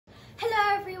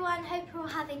everyone, hope you're all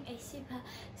having a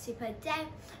super day.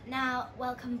 Now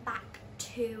welcome back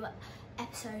to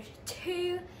episode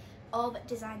 2 of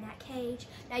Design That Cage.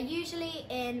 Now usually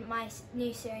in my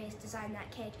new series Design That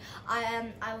Cage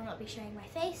I will not be showing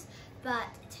my face, but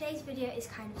today's video is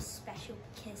kind of special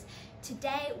because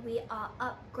today we are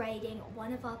upgrading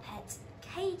one of our pets'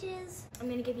 cages. I'm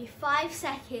going to give you 5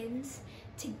 seconds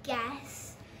to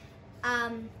guess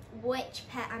which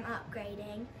pet I'm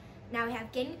upgrading. Now we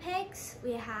have guinea pigs,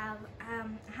 we have a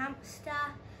hamster,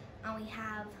 and we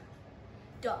have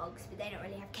dogs, but they don't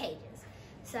really have cages.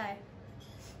 So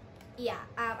yeah,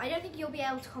 I don't think you'll be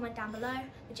able to comment down below,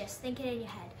 but just think it in your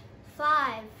head.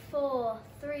 5, 4,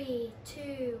 3,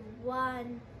 2,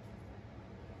 1,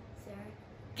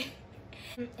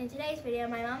 0. In today's video,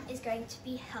 my mum is going to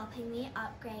be helping me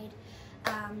upgrade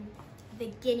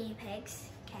the guinea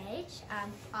pigs cage,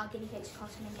 our guinea pigs,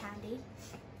 Cotton and Candy.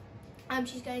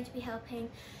 She's going to be helping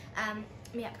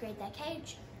me upgrade their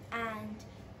cage. And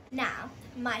now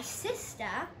my sister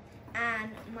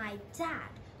and my dad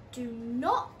do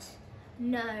not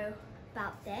know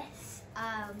about this,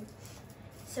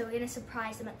 so we're going to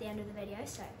surprise them at the end of the video,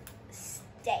 so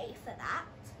stay for that.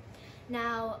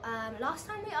 Now last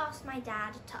time we asked my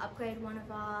dad to upgrade one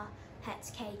of our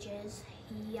pets' cages,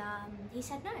 he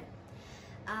said no,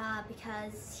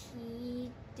 because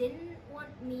he didn't want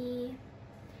me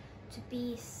to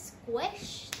be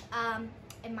squished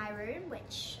in my room,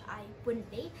 which I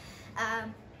wouldn't be.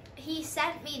 He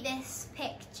sent me this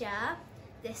picture,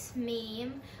 this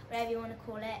meme, whatever you want to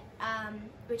call it,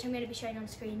 which I'm going to be showing on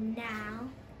screen now.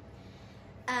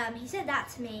 He said that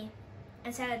to me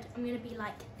and said I'm going to be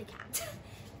like the cat.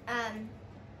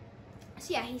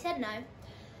 So yeah, he said no,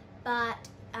 but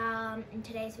in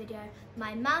today's video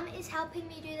my mum is helping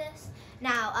me do this.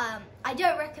 Now I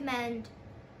don't recommend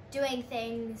doing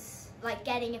things like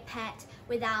getting a pet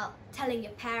without telling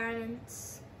your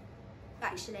parents.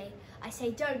 Actually, I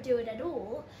say don't do it at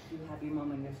all. You have your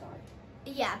mum on your side.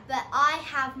 Yeah, but I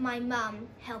have my mum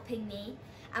helping me,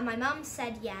 and my mum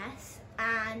said yes,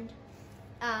 and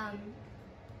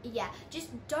yeah, just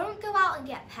don't go out and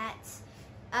get pets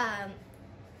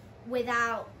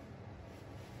without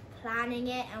planning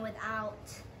it and without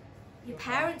your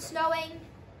parents knowing,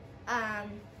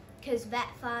 because vet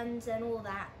funds and all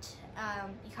that,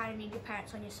 you kind of need your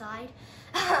parents on your side.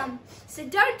 So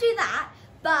don't do that.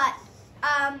 But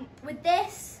with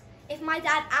this, if my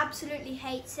dad absolutely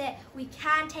hates it, we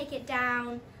can take it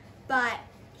down, but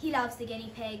he loves the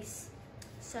guinea pigs,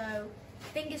 so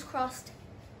fingers crossed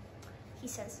he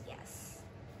says yes.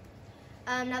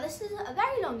 Now this is a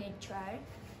very long intro,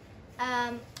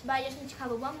 but I just need to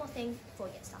cover one more thing before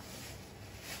we get started.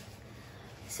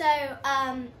 So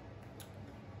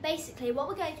basically what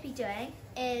we're going to be doing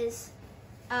is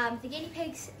the guinea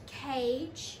pig's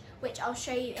cage, which I'll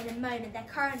show you in a moment. Their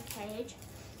current cage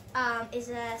is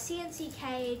a CNC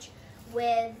cage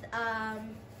with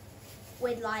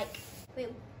like, wait,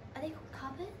 are they called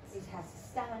cupboards? It has a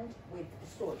stand with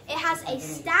storage. It has a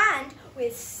stand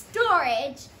with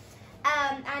storage,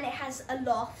 and it has a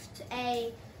loft,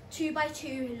 a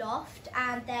 2x2 loft,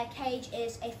 and their cage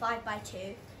is a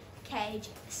 5x2 cage,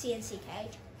 CNC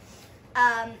cage.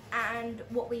 And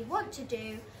what we want to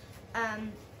do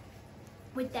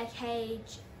with their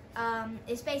cage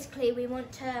is basically we want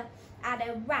to add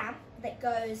a ramp that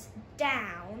goes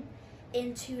down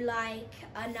into like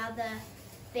another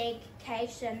big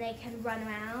cage so then they can run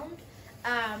around.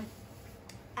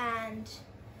 And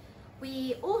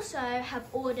we also have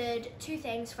ordered 2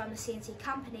 things from the CNC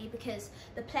company, because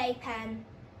the playpen,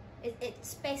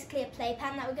 it's basically a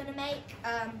playpen that we're going to make.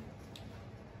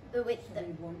 We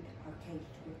want our cage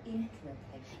to go into a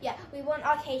playpen. Yeah, we want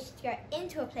our cage to go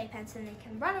into a playpen so they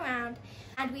can run around.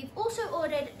 And we've also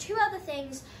ordered 2 other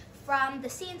things from the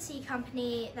CNC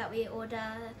company that we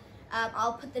order.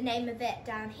 I'll put the name of it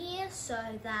down here so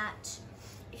that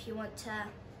if you want to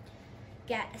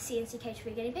get a CNC cage for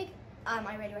your guinea pig,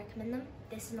 I really recommend them.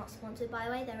 This is not sponsored, by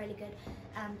the way, they're really good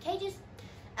cages.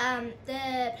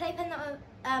 The playpen that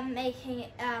we're making,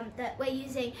 that we're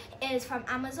using, is from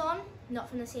Amazon, not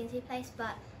from the CNC place,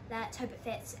 but let's hope it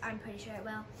fits. I'm pretty sure it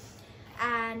will.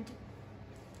 And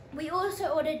we also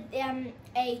ordered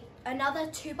another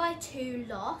 2x2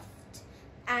 loft,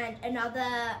 and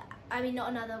another, I mean not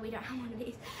another, we don't have one of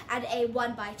these, and a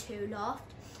 1x2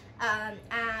 loft.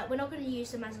 We're not going to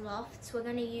use them as lofts. We're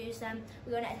going to use them,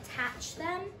 we're going to attach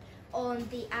them on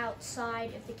the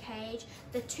outside of the cage.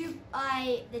 The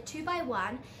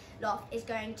 2x1 loft is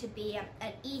going to be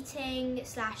an eating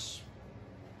 /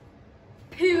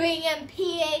 pooing and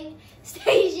peeing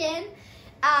station.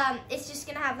 It's just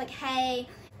going to have like hay.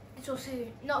 it's also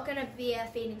not going to be a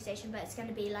feeding station, but it's going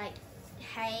to be like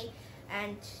hay,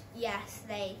 and yes,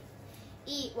 they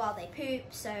eat while they poop,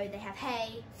 so they have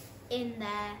hay in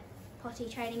their potty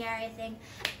training area thing.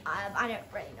 I don't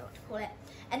really know what to call it.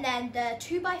 And then the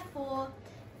 2x4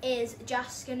 is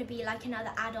just going to be like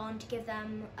another add-on to give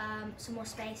them some more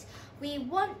space. We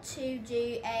want to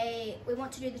do the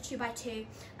 2x2,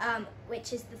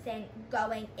 which is the thing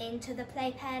going into the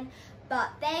playpen, but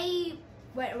they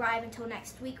won't arrive until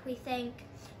next week, we think.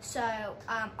 So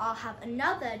I'll have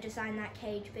another Design That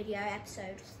Cage video,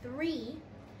 episode 3,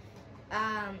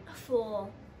 for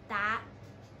that,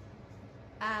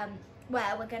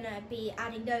 where we're going to be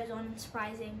adding those on and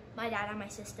surprising my dad and my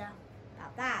sister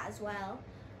about that as well.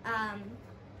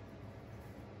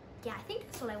 Yeah, I think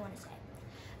that's all I want to say.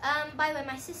 By the way,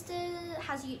 my sister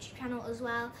has a YouTube channel as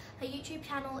well. Her YouTube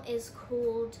channel is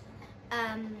called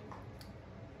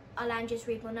Alanja's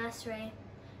Reborn Nursery.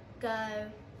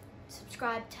 Go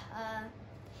subscribe to her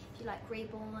if you like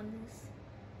reborns.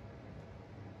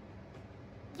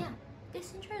 Yeah,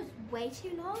 this intro is way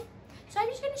too long, so I'm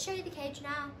just going to show you the cage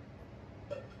now.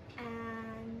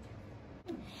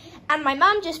 And my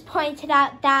mum just pointed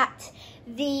out that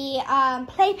the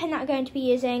playpen that we're going to be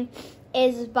using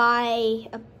is by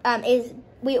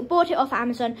we bought it off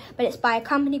Amazon, but it's by a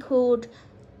company called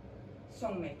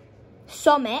Songmic.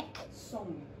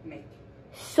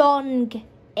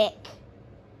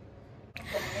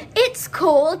 It's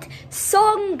called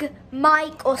Song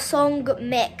Mike or Song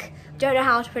Mick. Don't know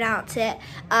how to pronounce it.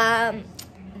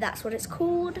 That's what it's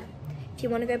called. If you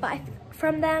want to go buy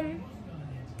from them,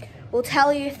 we'll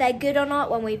tell you if they're good or not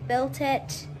when we've built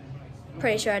it.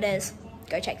 Pretty sure it is.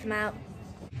 Go check them out.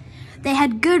 They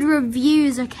had good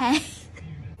reviews, okay?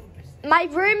 My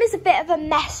room is a bit of a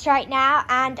mess right now,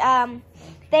 and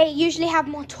they usually have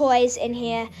more toys in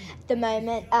here at the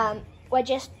moment. We're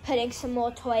just putting some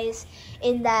more toys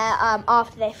in there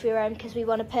after they free roam, because we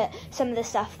want to put some of the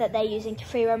stuff that they're using to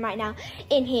free roam right now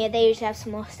in here. They usually have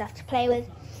some more stuff to play with.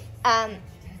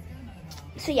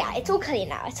 So yeah, it's all clean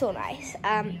now, it's all nice.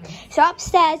 So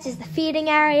upstairs is the feeding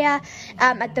area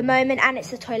at the moment, and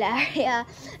it's the toilet area.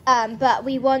 But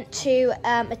we want to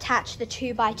attach the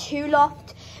 2x2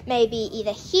 loft, maybe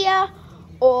either here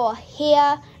or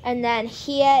here, and then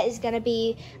here is going to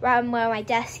be around where my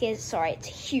desk is. Sorry, it's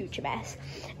a huge mess.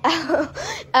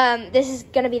 This is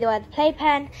going to be where the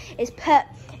playpen is put,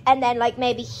 and then like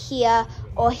maybe here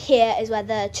or here is where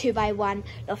the 2x1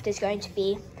 loft is going to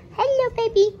be. Hello,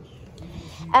 baby.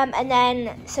 And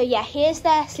then, so yeah, here's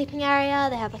their sleeping area.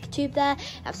 They have like a tube there,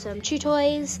 have some chew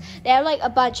toys. They have like a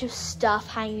bunch of stuff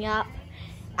hanging up.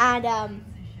 And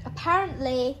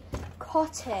apparently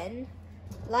Cotton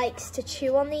likes to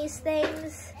chew on these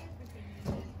things.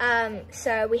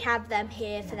 So we have them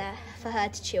here for her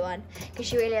to chew on, because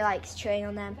she really likes chewing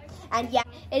on them. And yeah,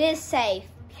 it is safe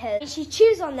because she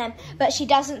chews on them, but she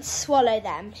doesn't swallow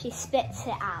them. She spits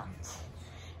it out.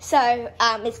 So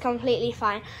it's completely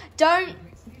fine. Don't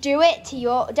let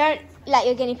your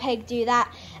guinea pig do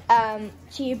that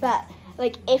to you, but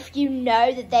like if you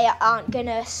know that they aren't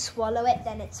gonna swallow it,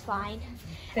 then it's fine.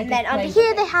 And then under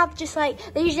here they have just like,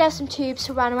 they usually have some tubes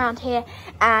to run around here,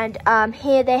 and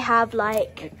here they have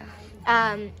like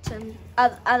some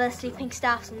other sleeping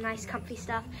stuff, some nice comfy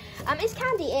stuff. Is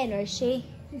Candy in, or is she?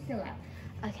 She's still out.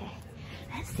 Okay,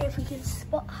 let's see if we can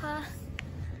spot her.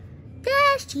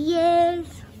 There she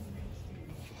is.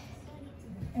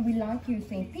 And we like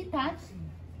using pee pads,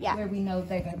 yeah, where we know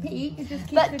they're going to pee.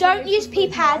 But don't use pee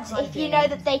pads if you know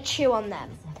that they chew on them,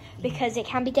 because it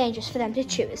can be dangerous for them to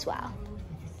chew as well.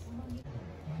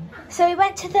 So we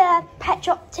went to the pet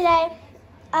shop today,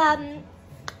 and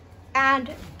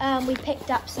we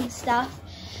picked up some stuff.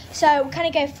 So we're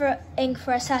kind of going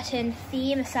for a certain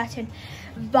theme, a certain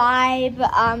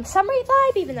vibe, summery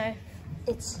vibe, even though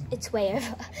it's way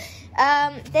over.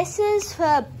 This is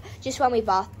for just when we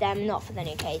bath them, not for the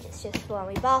new cage. It's just for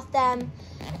when we bath them.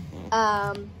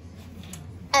 And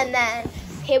then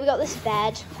here we got this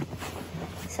bed.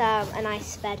 So a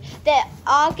nice bed.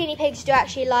 Our guinea pigs do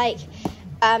actually like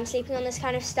sleeping on this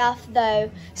kind of stuff, though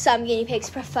some guinea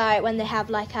pigs prefer it when they have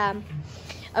like a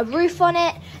roof on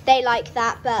it. They like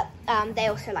that, but they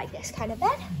also like this kind of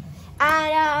bed.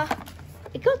 And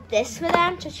we got this for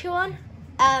them to chew on.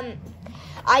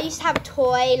 I used to have a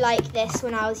toy like this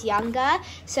when I was younger,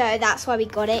 so that's why we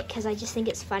got it, because I just think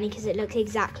it's funny because it looks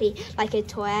exactly like a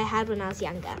toy I had when I was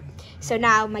younger. So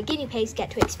now my guinea pigs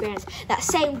get to experience that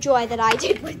same joy that I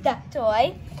did with that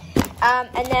toy.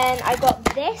 And then I got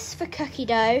this for Cookie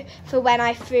Dough for when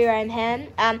I free roam him.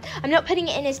 I'm not putting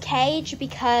it in his cage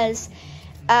because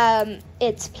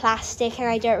it's plastic and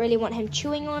I don't really want him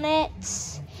chewing on it.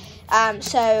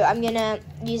 So I'm gonna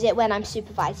use it when I'm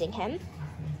supervising him.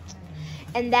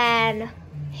 And then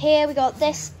here we got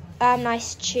this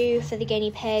nice chew for the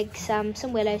guinea pigs, some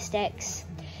willow sticks.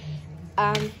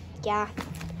 Yeah.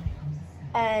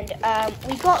 And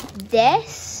we got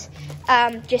this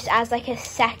just as like a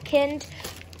second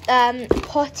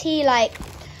potty, like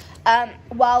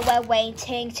while we're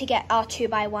waiting to get our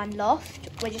 2x1 loft.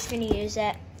 We're just going to use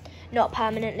it, not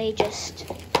permanently, just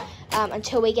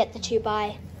until we get the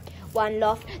 2x1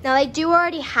 loft. Now I do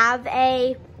already have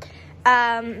a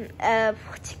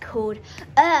what's it called?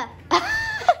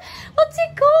 What's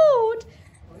it called?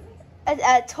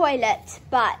 A toilet,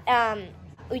 but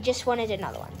we just wanted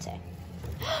another one too.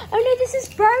 Oh no, this is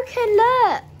broken,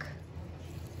 look.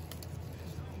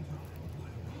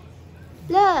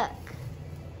 Look.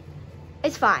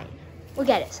 It's fine. We'll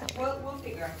get it somewhere. We'll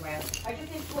figure out where. I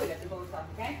just need toilet to go stuff,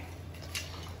 okay?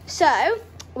 So,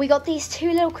 we got these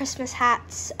 2 little Christmas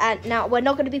hats. And now, we're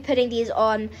not going to be putting these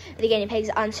on the guinea pigs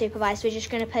unsupervised. We're just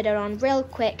going to put it on real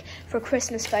quick for a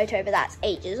Christmas photo, but that's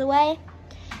ages away.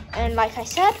 And like I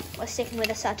said, we're sticking with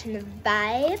a certain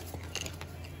vibe.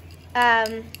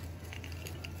 Okay,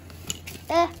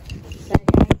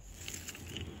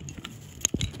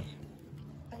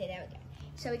 there we go.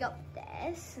 So we got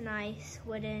this nice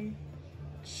wooden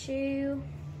shoe.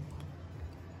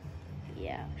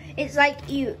 Yeah, it's like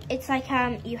you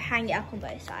hang it up on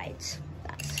both sides.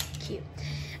 That's cute.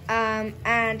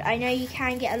 And I know you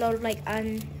can get a lot of like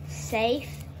unsafe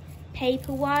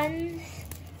paper ones,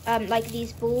 like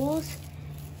these balls.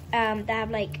 They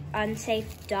have like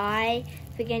unsafe dye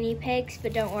for guinea pigs,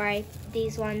 but don't worry,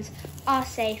 these ones are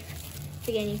safe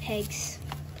for guinea pigs,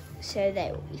 so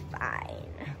they will be fine.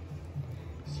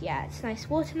 So yeah, it's nice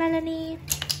watermelon-y.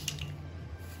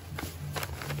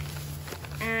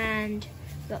 And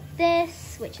we've got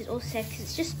this, which is also safe because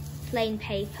it's just plain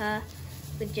paper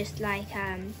with just like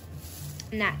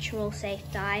natural safe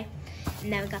dye.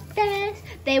 And then we got this.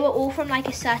 They were all from like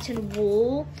a certain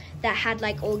wall that had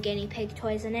like all guinea pig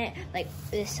toys in it, like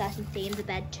this certain theme, the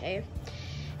bed too.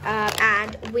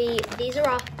 And these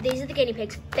are the guinea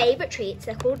pigs' favourite treats.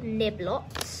 They're called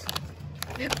niblots.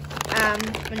 I'm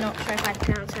not sure if I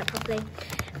pronounced that properly.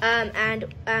 And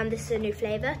this is a new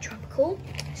flavour, tropical.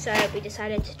 So we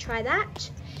decided to try that.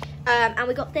 And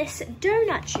we got this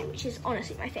donut shoe, which is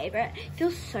honestly my favourite. It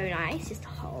feels so nice just to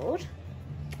hold.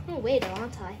 I'm a weirdo,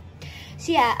 aren't I?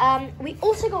 So yeah, we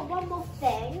also got one more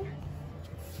thing.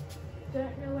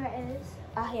 Don't know where it is.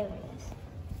 Ah, here it is.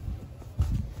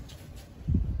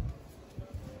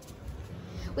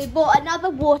 We bought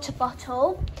another water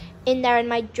bottle in there in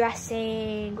my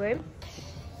dressing room.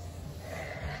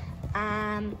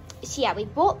 So yeah, we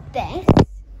bought this,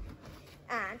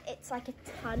 and it's like a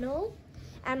tunnel,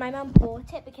 and my mum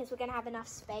bought it because we're gonna have enough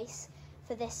space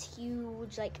for this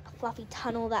huge, like, fluffy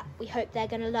tunnel that we hope they're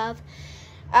gonna love.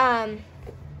 So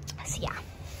yeah,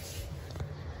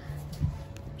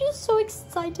 I'm just so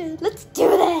excited. Let's do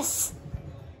this.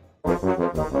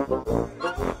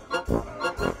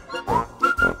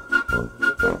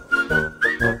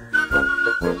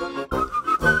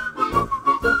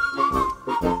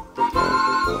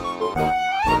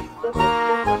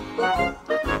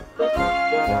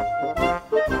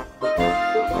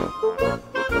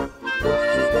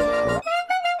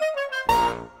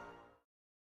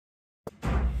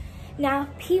 Now,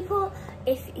 people,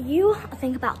 if you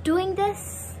think about doing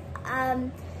this,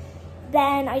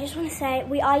 then I just want to say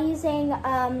we are using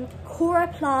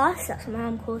Coroplast, that's what my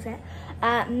mum calls it,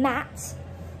 mats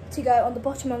to go on the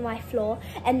bottom of my floor,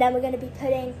 and then we're going to be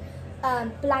putting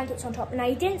blankets on top. Now,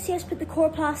 you didn't see us put the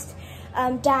Coroplast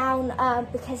down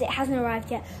because it hasn't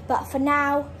arrived yet, but for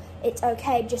now it's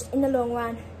okay. Just in the long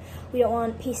run, we don't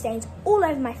want pee stains all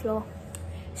over my floor,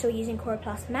 so we're using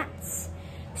Coroplast mats.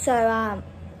 So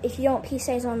if you don't want pee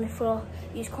stains on the floor,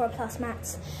 use Coroplast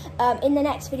mats. In the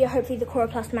next video, hopefully the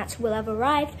Coroplast mats will have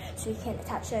arrived, so you can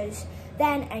attach those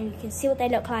then, and you can see what they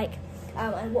look like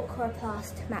and what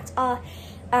Coroplast mats are.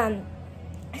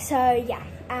 So yeah,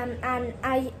 and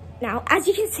now, as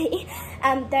you can see,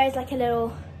 there is like a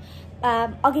little,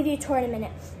 I'll give you a tour in a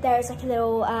minute. There is like a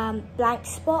little blank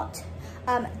spot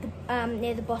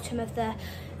near the bottom of the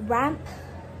ramp.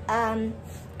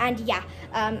 And yeah,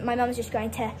 my mum's just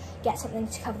going to get something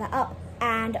to cover that up,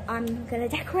 and I'm going to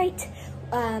decorate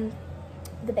the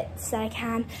bits that I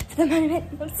can for the moment.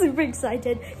 I'm super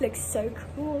excited. It looks so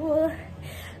cool.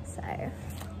 So, I'll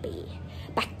be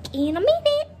back in a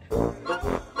minute.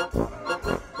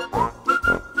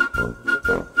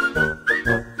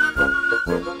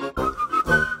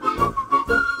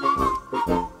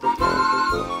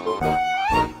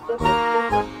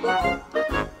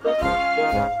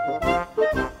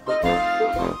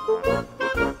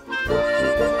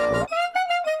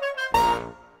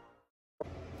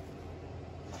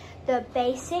 the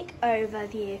basic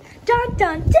overview. Dun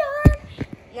dun dun!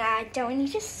 Now, I don't want you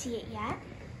to see it yet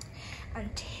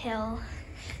until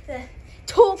the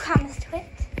tour comes to it.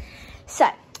 So,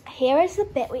 here is the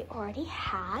bit we already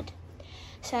had.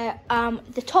 So,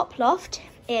 the top loft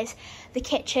is the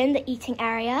kitchen, the eating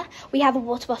area. We have a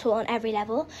water bottle on every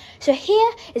level. So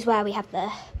here is where we have the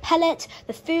pellet,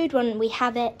 the food when we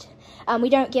have it. We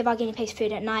don't give our guinea pigs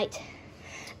food at night.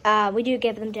 We do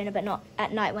give them dinner, but not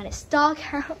at night when it's dark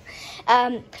out.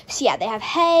 So yeah, they have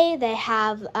hay, they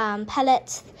have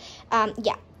pellets.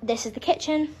 Yeah, this is the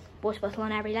kitchen, water bottle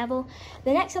on every level.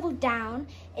 The next level down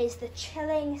is the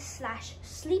chilling /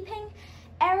 sleeping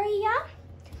area.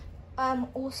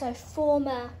 Also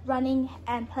former running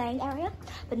and playing area,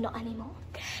 but not anymore.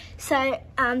 So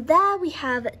there we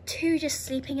have 2 just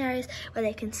sleeping areas where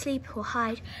they can sleep or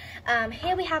hide.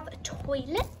 Here we have a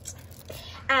toilet.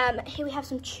 Here we have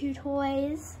some chew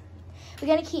toys. We're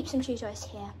going to keep some chew toys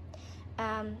here.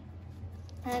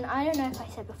 And I don't know if I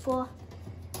said before,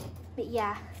 but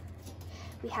yeah,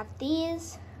 we have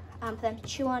these for them to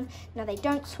chew on. Now they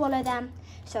don't swallow them,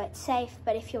 so it's safe,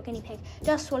 but if your guinea pig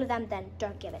does swallow them, then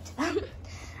don't give it to them.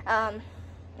 And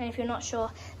if you're not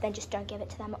sure, then just don't give it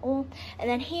to them at all. And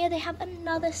then here they have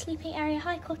another sleeping area.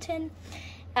 Hi, Cotton.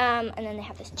 And then they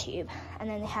have this tube, and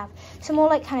then they have some more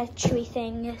like kind of chewy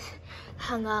things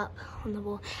hung up on the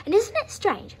wall. And isn't it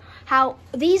strange how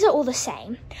these are all the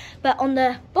same, but on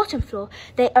the bottom floor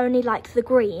they only like the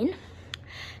green,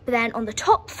 but then on the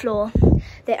top floor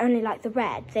they only like the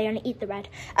red. They only eat the red.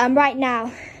 Right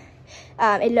now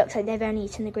it looks like they've only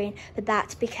eaten the green, but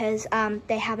that's because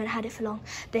they haven't had it for long.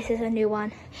 This is a new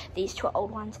one. These 2 are old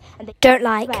ones, and they don't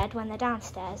like red when they're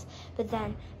downstairs, but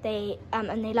then they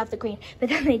and they love the green, but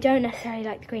then they don't necessarily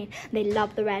like the green. They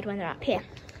love the red when they're up here.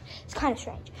 It's kind of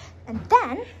strange. And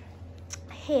then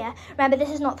here, remember, this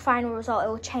is not the final result. It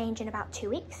will change in about 2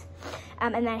 weeks.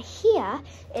 And then here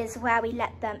is where we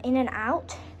let them in and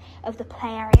out of the play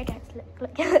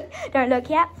area. Don't look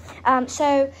yet.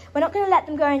 So we're not going to let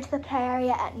them go into the play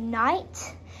area at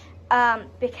night,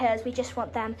 because we just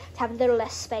want them to have a little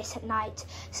less space at night,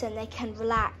 so they can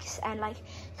relax and like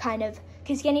kind of,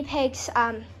 because guinea pigs,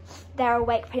 they're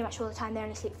awake pretty much all the time. They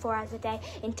only sleep 4 hours a day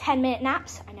in 10-minute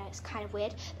naps. I know it's kind of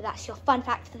weird, but that's your fun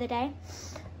fact for the day.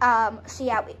 So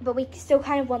yeah, but we still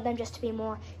kind of want them just to be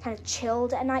more kind of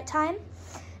chilled at night time.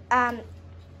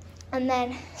 And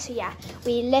then, so yeah,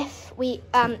 we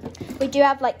do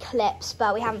have like clips,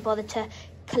 but we haven't bothered to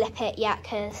clip it yet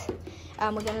because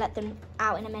we're going to let them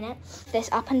out in a minute. This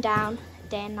up and down,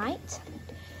 day and night.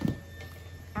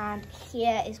 And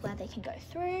here is where they can go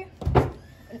through.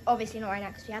 And obviously not right now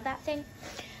because we have that thing.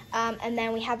 And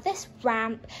then we have this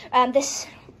ramp. This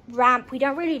ramp we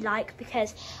don't really like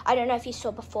because, I don't know if you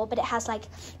saw before, but it has like,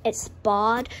 it's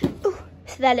barred. Ooh,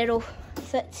 so their little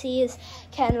footsies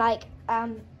can like,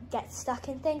 get stuck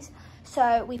in things,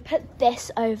 so we put this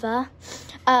over.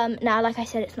 Now, like I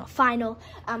said, it's not final.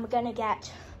 We're gonna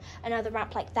get another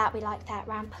ramp like that. We like that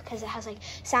ramp because it has like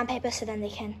sandpaper, so then they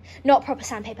can, not proper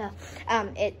sandpaper,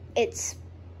 it's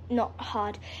not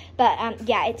hard, but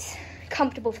yeah, it's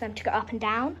comfortable for them to go up and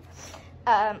down.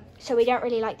 So we don't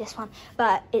really like this one,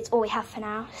 but it's all we have for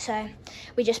now, so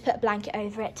we just put a blanket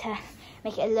over it to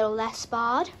make it a little less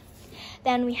barred.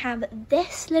 Then we have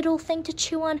this little thing to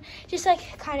chew on, just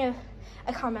like kind of,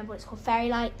 I can't remember what it's called, fairy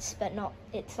lights, but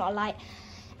it's not a light.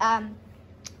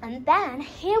 And then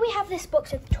here we have this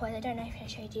box of toys. I don't know if I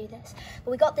showed you this,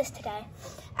 but we got this today,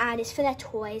 and it's for their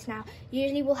toys. Now,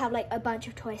 usually we'll have like a bunch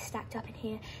of toys stacked up in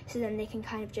here, so then they can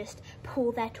kind of just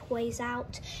pull their toys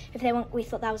out if they want. We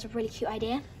thought that was a really cute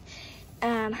idea,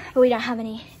 but we don't have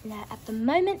any in there at the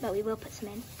moment, but we will put some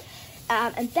in.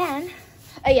 And then,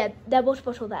 oh yeah, their water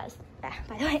bottle there's there,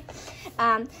 by the way.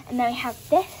 And then we have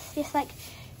this like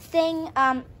thing.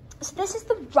 So this is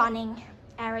the running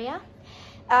area.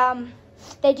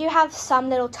 They do have some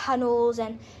little tunnels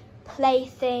and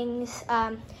playthings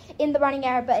in the running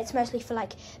area, but it's mostly for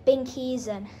like binkies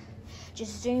and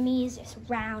just zoomies, just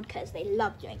round, because they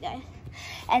love doing those.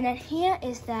 And then here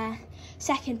is their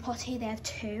second potty. They have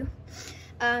 2.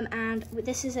 And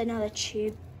this is another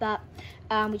tube, but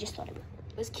we just thought it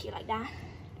was cute like that.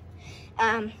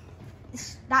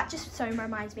 That just so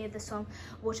reminds me of the song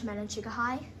Watermelon Sugar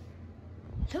High.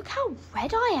 Look how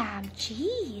red I am,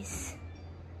 jeez.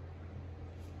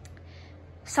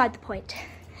 Side the point.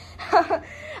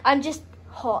 I'm just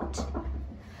hot.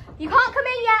 You can't come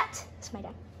in yet. That's my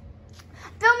dad.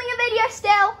 Filming a video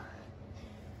still.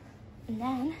 And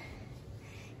then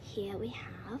here we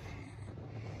have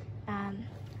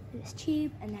this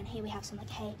tube, and then here we have some like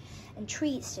hay and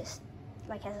treats, just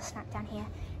like as a snack down here.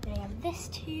 Then we have this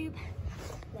tube.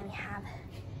 Then we have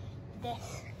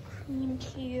this cream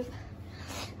cube.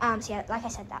 So yeah, like I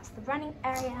said, that's the running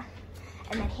area.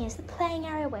 And then here's the playing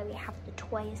area where we have the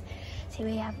toys. So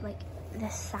we have like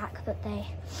this sack that they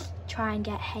try and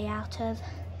get hay out of.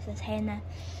 So there's hay in there.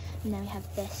 And then we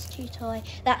have this chew toy.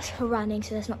 That's for running,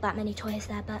 so there's not that many toys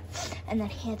there, but, and then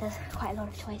here there's quite a lot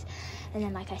of toys. And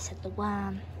then, like I said, the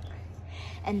worm,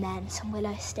 and then some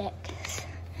willow sticks,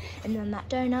 and then that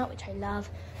donut, which I love,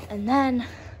 and then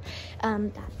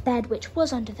that bed, which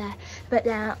was under there, but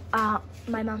now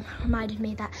my mum reminded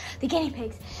me that the guinea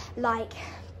pigs like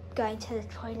going to the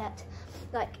toilet,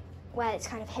 like where it's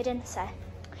kind of hidden, so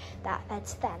that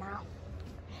bed's there now.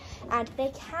 And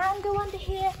they can go under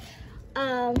here,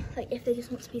 like if they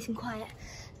just want some peace and quiet.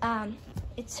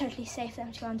 It's totally safe for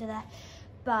them to go under there,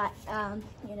 but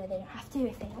you know, they don't have to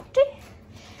if they want to.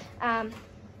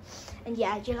 And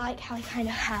yeah, do you like how we kind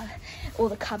of have all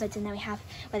the cupboards and then we have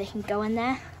where they can go in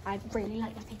there? I really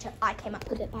like that feature. I came up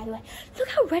with it, by the way. Look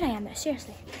how red I am though,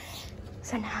 seriously.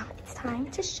 So now it's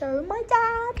time to show my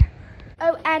dad.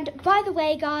 Oh, and by the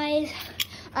way, guys,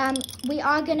 we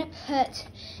are gonna put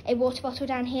a water bottle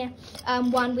down here,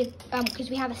 one with, because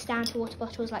we have a stand for water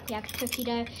bottles like we have cookie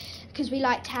dough, because we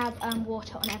like to have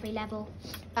water on every level.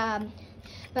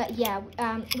 But yeah,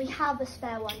 we have a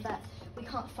spare one, but we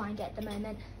can't find it at the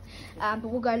moment. But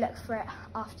we'll go look for it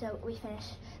after we finish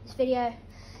this video.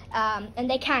 And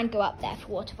they can go up there for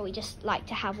water, but we just like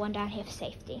to have one down here for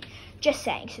safety. Just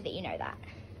saying, so that you know that.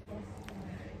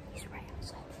 He's right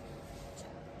outside. So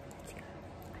let's go.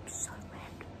 I'm so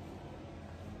red.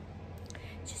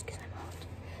 It's just because I'm hot.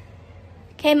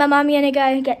 Okay, my mum, you're gonna go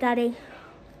and get daddy.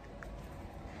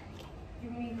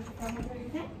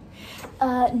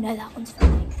 No, that one's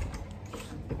filming.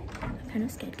 I'm kind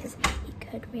of scared because he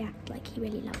could react like he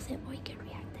really loves it, or he could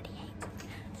react that he hates it.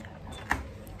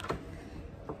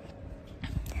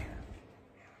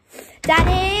 So,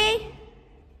 Daddy!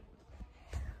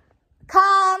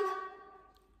 Come!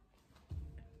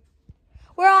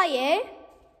 Where are you?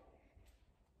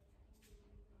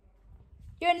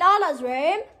 You're in Lala's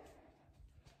room?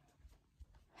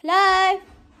 Hello?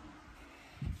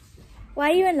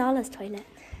 Why are you in Lala's toilet?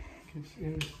 Because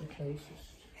it was the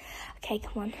closest. Okay,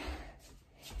 come on.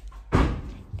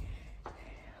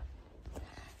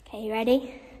 Okay, you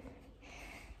ready?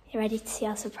 You ready to see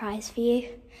our surprise for you?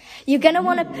 You're gonna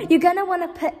wanna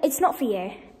put, it's not for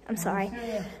you, I'm sorry,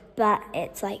 but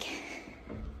it's like,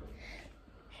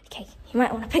 okay, you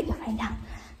might wanna put your phone down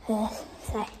for this,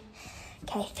 so,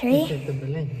 okay, 3. The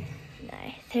balloon. No,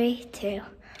 3, 2,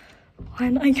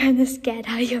 1. I'm kind of scared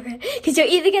how you're, because you're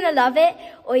either gonna love it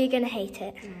or you're gonna hate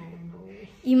it.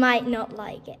 You might not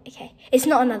like it. Okay, it's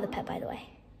not another pet, by the way,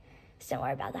 so don't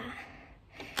worry about that.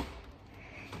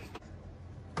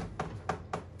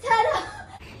 Ta-da!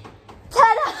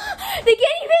 Ta-da! The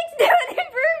guinea pig's doing an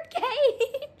improved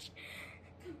cage.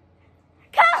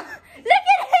 Come, look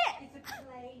at it. It's a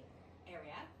play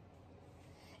area.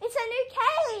 It's a new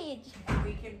cage.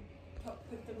 We can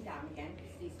put them down again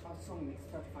because these are so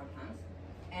mixed, £35.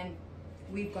 And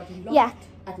we've got a loft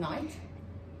at night,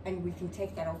 and we can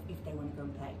take that off if they want to go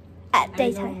and play. At I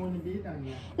daytime. don't want to be down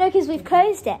there. No, because we've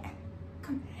closed it.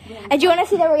 Come. And do you want to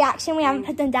see the reaction? We haven't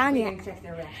put them down We yet. can check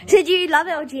their reaction. So do you love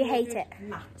it or do you hate it?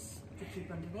 Mats to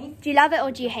keep underneath. Do you love it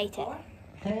or do you hate it?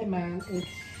 Hey man, it's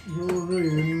your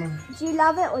room. Do you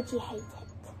love it or do you hate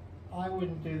it? I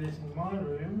wouldn't do this in my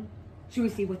room. Should we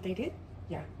see what they did?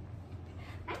 Yeah.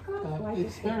 But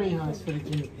it's very nice for the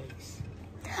guinea pigs.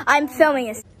 I'm filming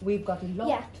this. We've got a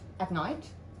loft at night,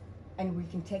 and we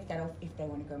can take that off if they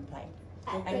want to go and play.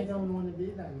 I don't want to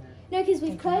be down there. No, because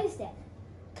we've closed it.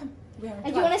 Come. And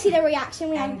do you want to see the reaction?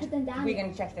 We haven't put them down We're yet.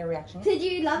 going to check their reaction. So do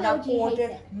you love it or Now do you hate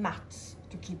order it? mats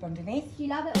to keep underneath. Do you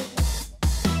love it or do you hate it?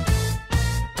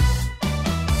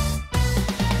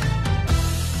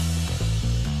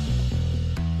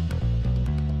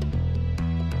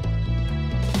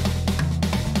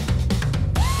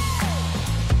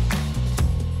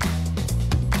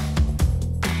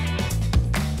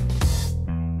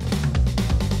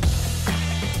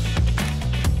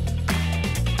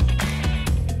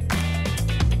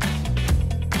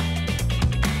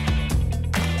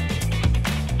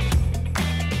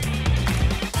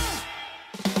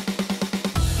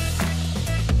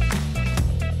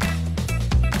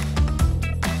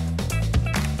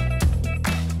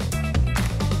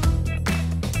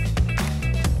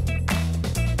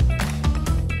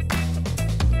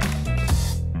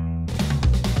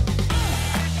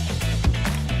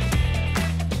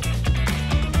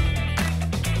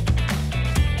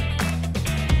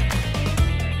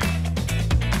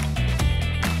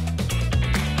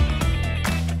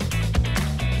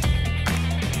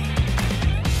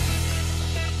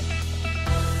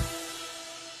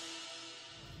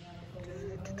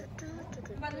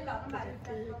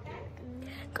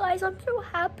 Guys, I'm so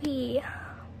happy.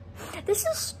 This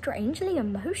is strangely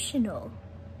emotional.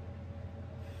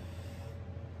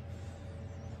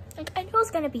 Like, I knew I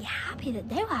was gonna be happy that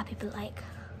they were happy, but like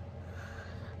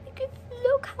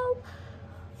look how,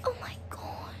 oh my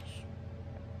gosh.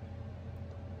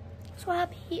 I'm so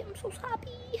happy, I'm so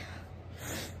happy.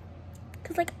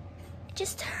 Cause like,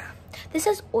 just, this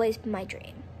has always been my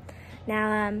dream.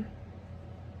 Now,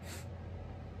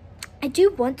 I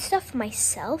do want stuff for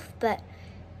myself, but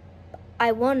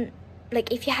I want,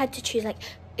 like, if you had to choose, like,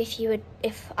 if you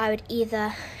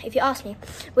asked me,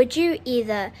 would you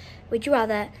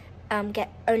rather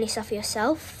get only stuff for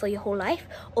yourself for your whole life,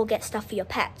 or get stuff for your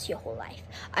pets your whole life?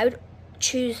 I would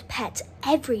choose pets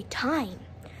every time.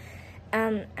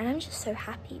 And I'm just so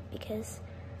happy because,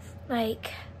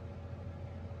 like,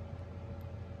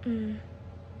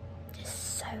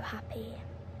 just so happy.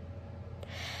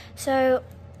 So,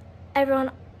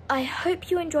 everyone, I hope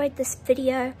you enjoyed this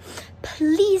video.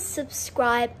 Please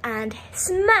subscribe and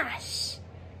smash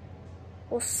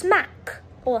or smack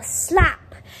or slap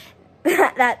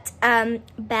that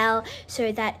bell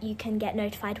so that you can get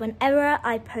notified whenever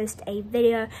I post a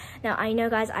video. Now, I know,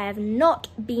 guys, I have not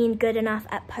been good enough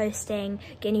at posting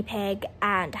guinea pig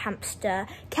and hamster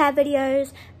care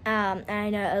videos, and I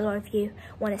know a lot of you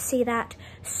want to see that,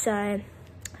 so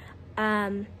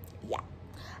yeah,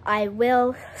 I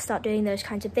will start doing those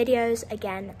kinds of videos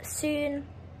again soon.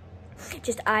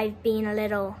 Just I've been a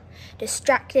little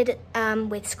distracted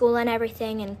with school and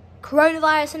everything, and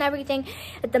coronavirus and everything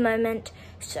at the moment.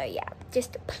 So yeah,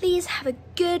 just please have a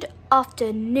good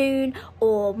afternoon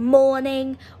or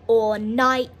morning or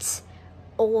night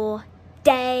or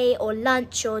day or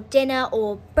lunch or dinner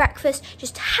or breakfast.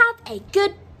 Just have a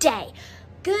good day.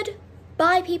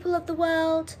 Goodbye, people of the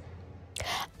world.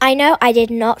 I know I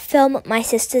did not film my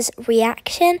sister's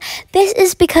reaction. This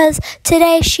is because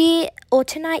tonight she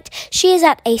is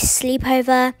at a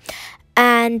sleepover,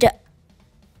 and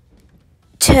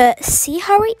to see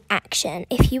her reaction,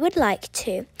 if you would like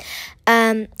to,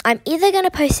 I'm either going to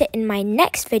post it in my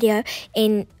next video,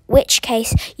 in which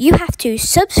case you have to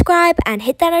subscribe and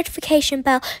hit that notification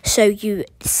bell so you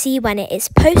see when it is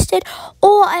posted,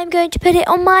 or I'm going to put it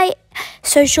on my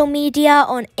social media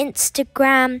on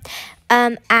Instagram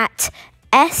at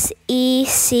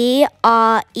secre.t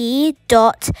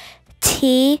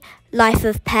life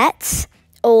of pets,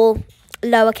 all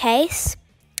lowercase.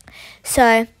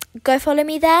 So go follow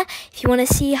me there if you want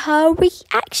to see her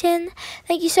reaction.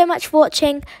 Thank you so much for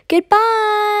watching.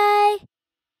 Goodbye.